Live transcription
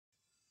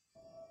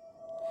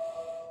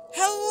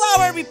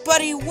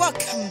everybody,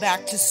 welcome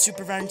back to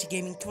Super Vyron Vs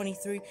Gaming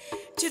 23.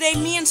 Today,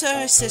 me and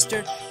her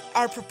sister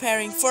are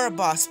preparing for a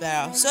boss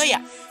battle. So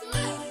yeah,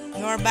 no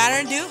more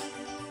better ado.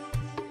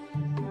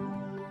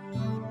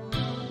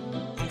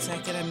 1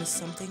 second, I missed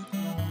something.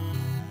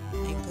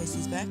 Okay, place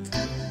these back.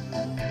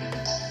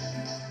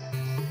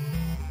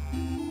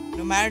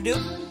 No matter ado,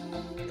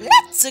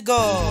 let's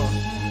go!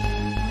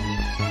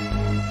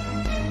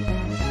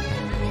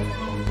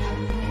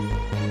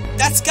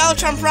 That's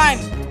Skelitron Prime!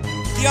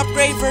 The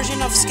upgrade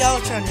version of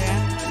Skelitron, yeah?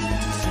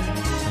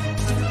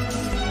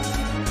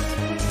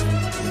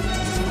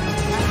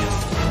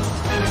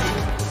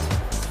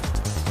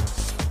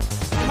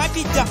 It might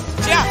be dumb.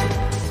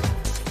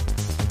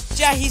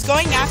 Yeah, he's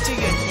going after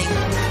you, I think.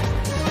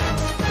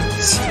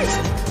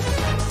 Seriously.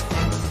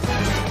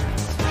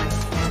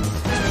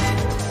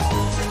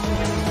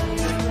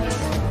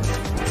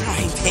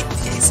 Prime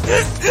babies.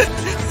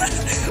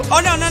 Oh,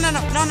 no,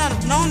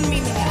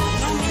 me.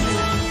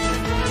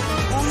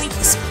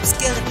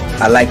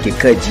 I like your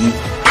cut, G.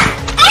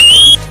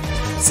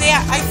 So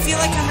yeah, I feel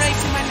like I'm ready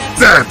for my next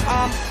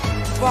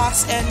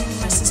boss, and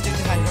my sister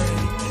died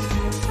already.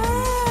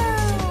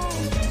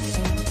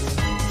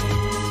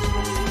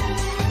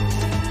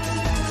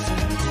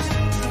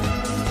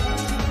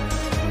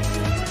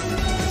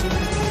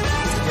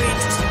 It's a very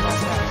interesting boss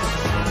battle.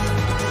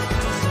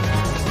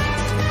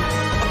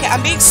 Okay,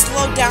 I'm being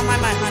slowed down by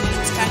my honey.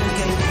 It's kind of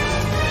good.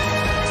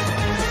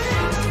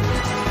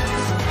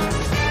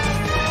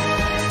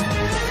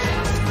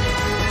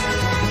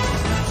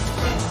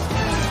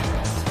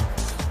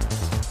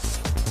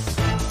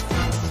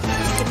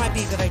 Might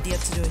be a good idea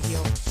to do a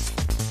heal.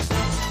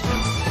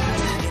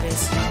 It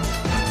is.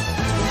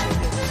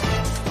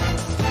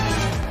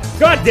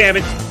 God damn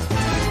it!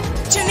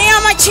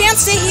 Janelle, my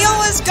chance to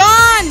heal is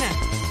gone!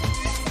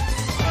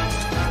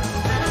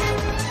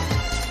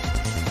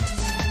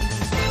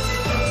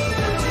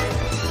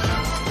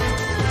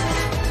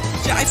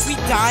 If we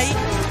die,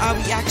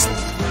 we actually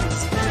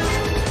lose.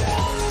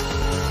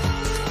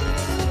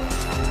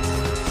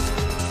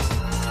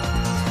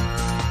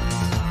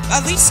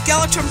 At least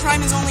Skelitron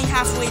Prime is only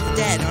halfway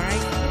dead,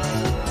 alright?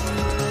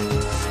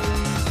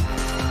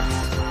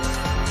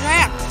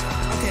 Yeah!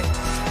 Okay.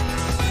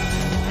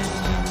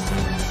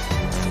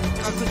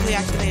 I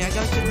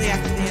gotta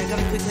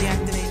quickly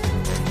activate.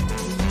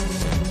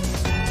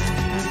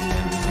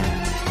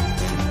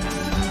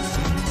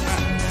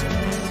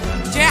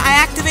 Yeah, I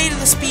activated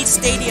the speed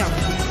stadium.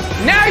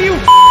 Now you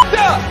f***ed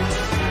up!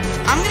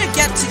 I'm gonna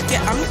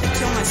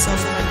kill myself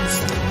if I do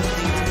something.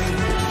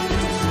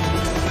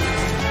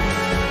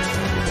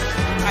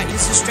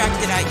 He's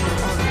distracted at you.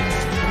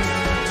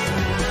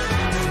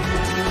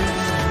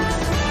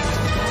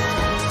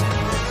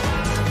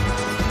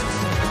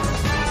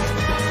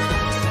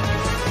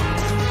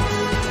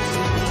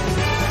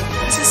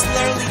 This is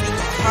literally the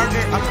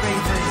harder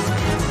upgrade version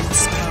of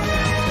skill.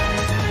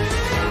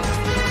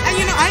 And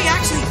you know, I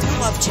actually do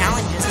love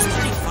challenges. It's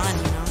pretty fun,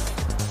 you know.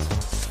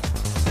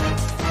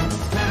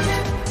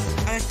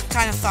 I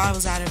kind of thought I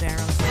was out of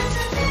arrows.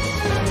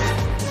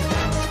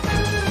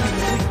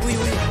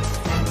 Wait.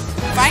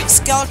 Fighting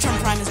Skelitron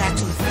Prime is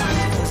actually fun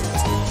because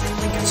it's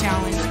like a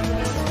challenge.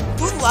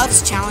 Who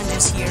loves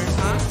challenges here,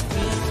 huh?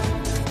 Me?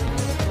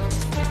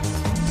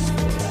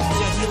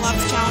 Yeah, do you love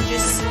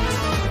challenges?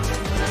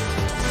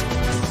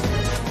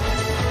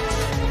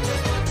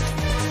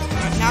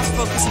 Alright, now it's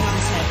focusing on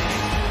his head,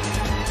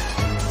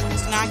 right?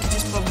 So now I can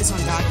just focus on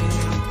dodging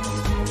now.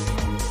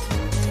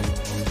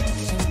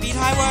 Speed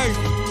highward!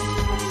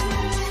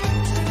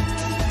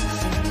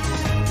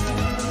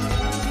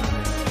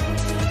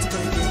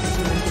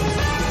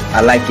 I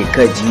like your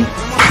cut, G. You're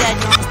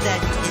almost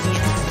dead, you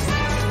idiot.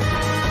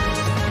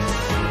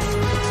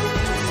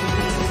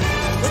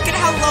 Look at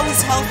how low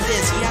his health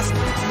is. He has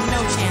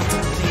no chance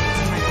of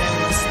beating my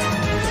berries.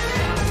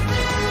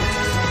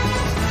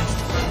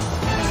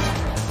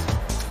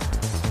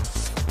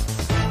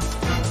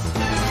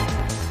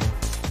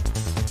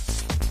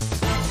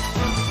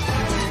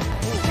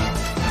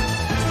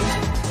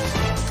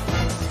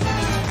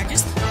 I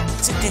just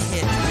took a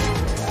hit.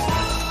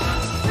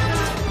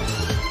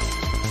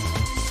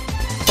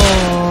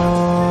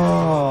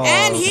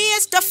 And he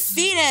is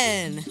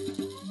defeated!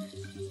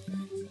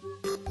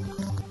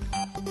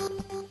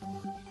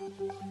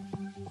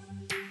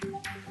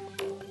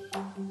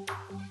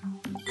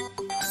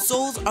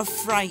 Souls of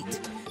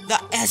Fright, the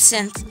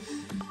essence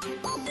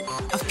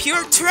of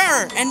pure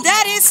terror, and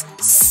that is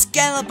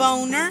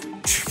Skelitron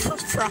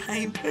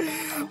Prime.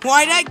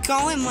 Why'd I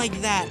call him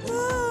like that?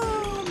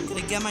 Oh, I'm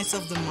gonna get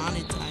myself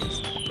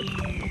demonetized.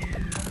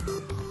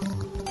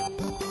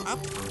 Oh,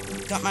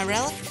 got my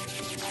relic.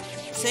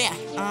 So yeah,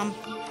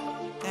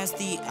 that's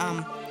the,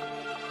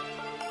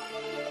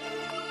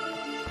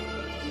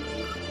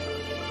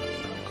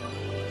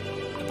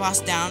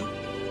 boss down.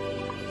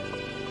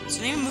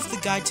 So now move the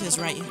guy to his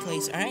right in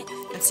place, alright?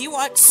 Let's see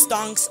what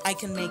stonks I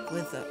can make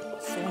with the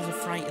Souls of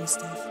Fright and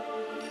stuff.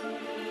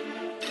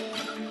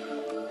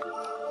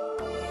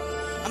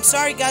 I'm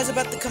sorry guys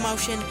about the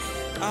commotion.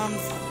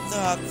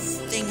 the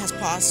thing has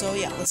paused, so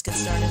yeah, let's get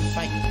started.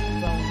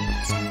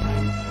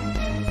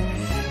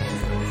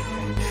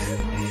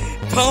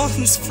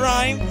 Bones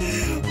Prime?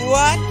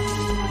 What?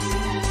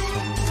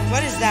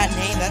 What is that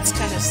name? That's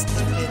kind of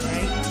stupid,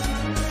 right?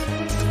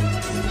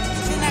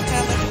 Isn't that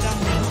kind of like a dumb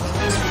name?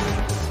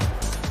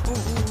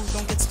 Ooh,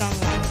 don't get stung.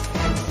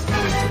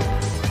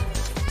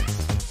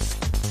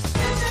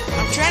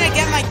 I'm trying to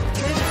get my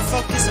cursor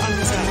focused on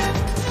his head.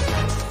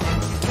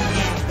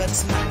 Yeah, but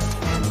it's not.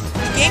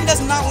 The game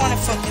does not want to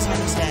focus on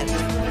his head.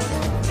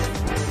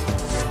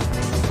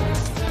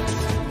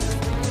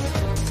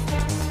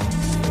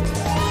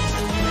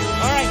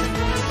 Alright.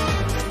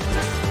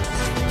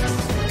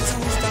 It's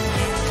almost done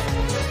here.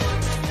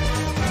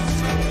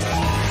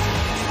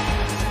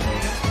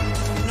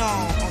 No,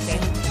 okay.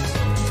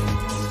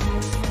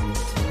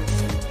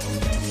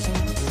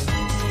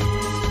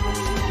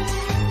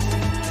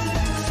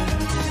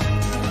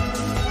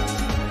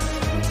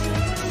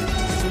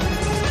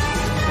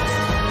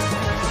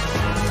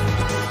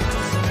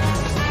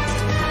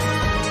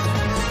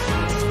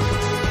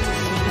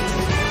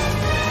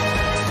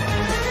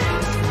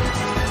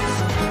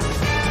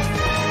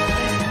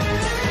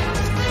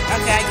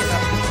 Okay, I give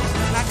up.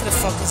 I'm not gonna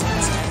focus on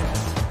his head.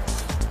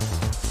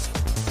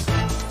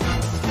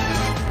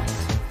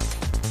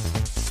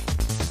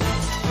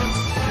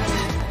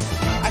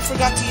 I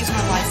forgot to use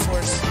my life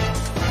force.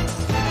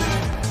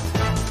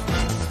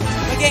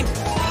 Okay.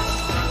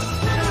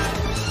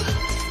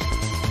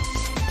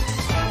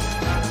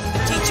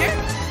 Teacher?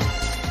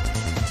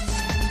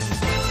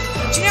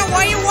 Gina, why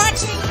are you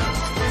watching?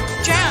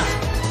 Gina!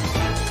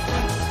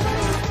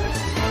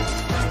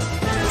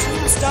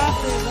 Gina, stop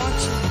it,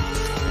 watching.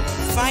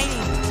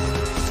 Fighting.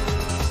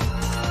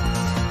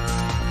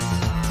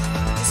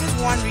 This is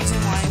one reason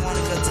why I want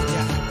to go to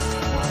Japan.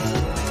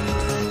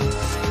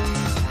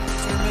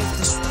 To remove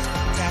this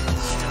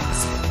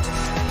Japanese.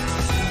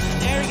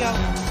 There we go.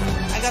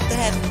 I got the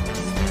head.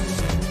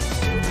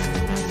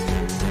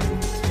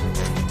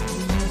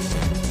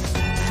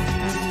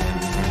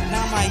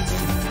 Now my...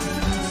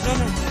 No.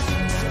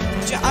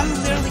 I'm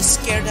literally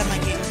scared that my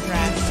game will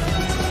crash.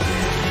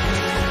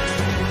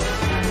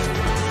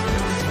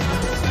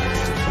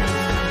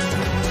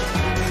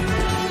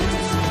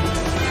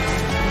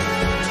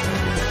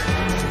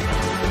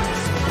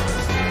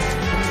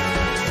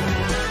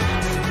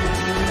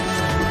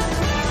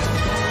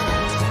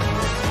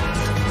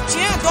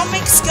 Don't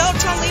make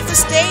Skelitron leave the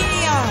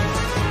stadium!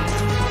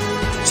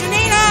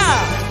 Janina!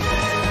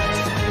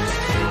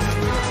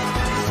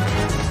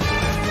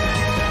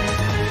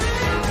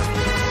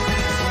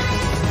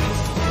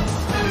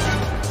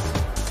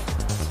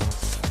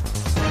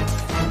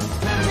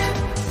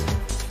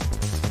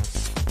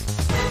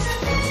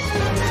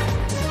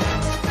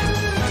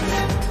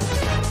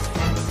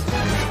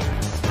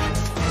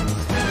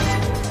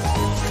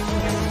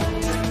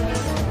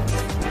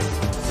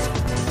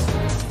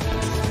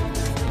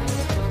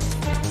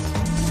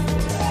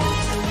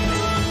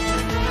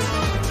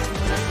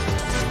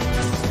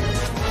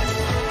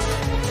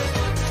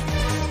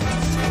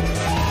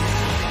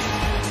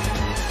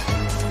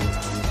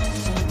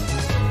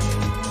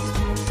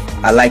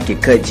 I like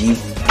it, cut G.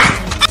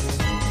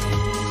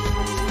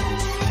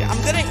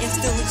 I'm gonna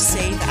instantly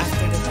save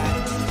after the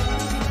battle.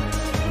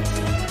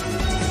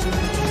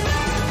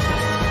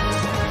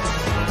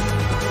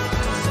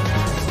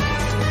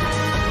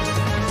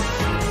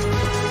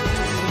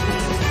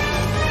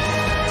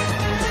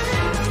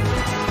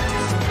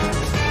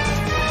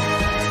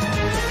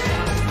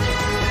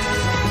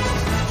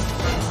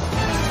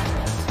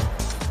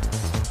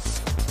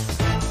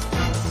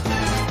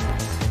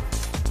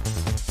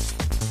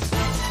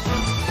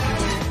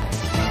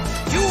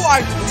 You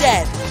are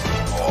dead.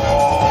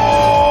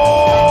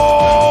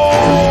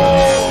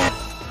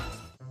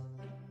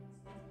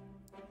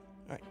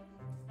 Alright.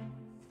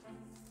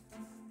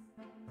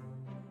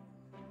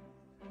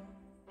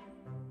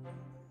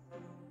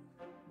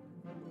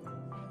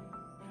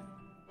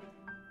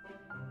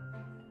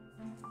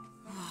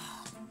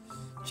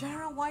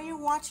 Jared, why are you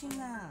watching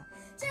that?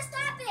 Just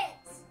stop it!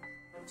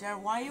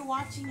 Jared, why are you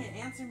watching it?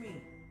 Answer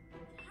me.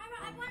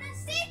 I want to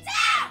see too!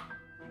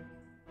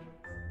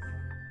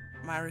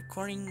 My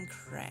recording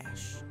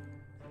crashed.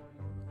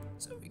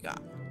 So we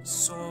got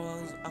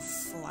souls of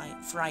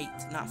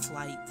fright, not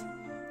flight.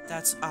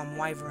 That's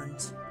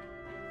wyverns.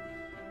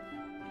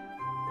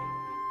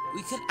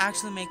 We could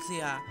actually make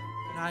the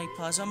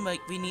Nautiplasm, but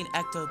we need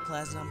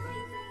ectoplasm.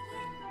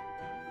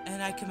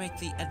 And I can make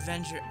the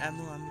adventure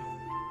emblem.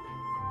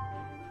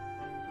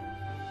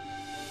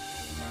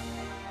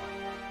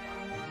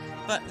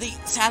 But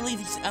sadly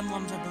these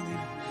emblems are blue.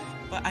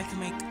 But I can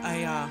make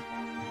a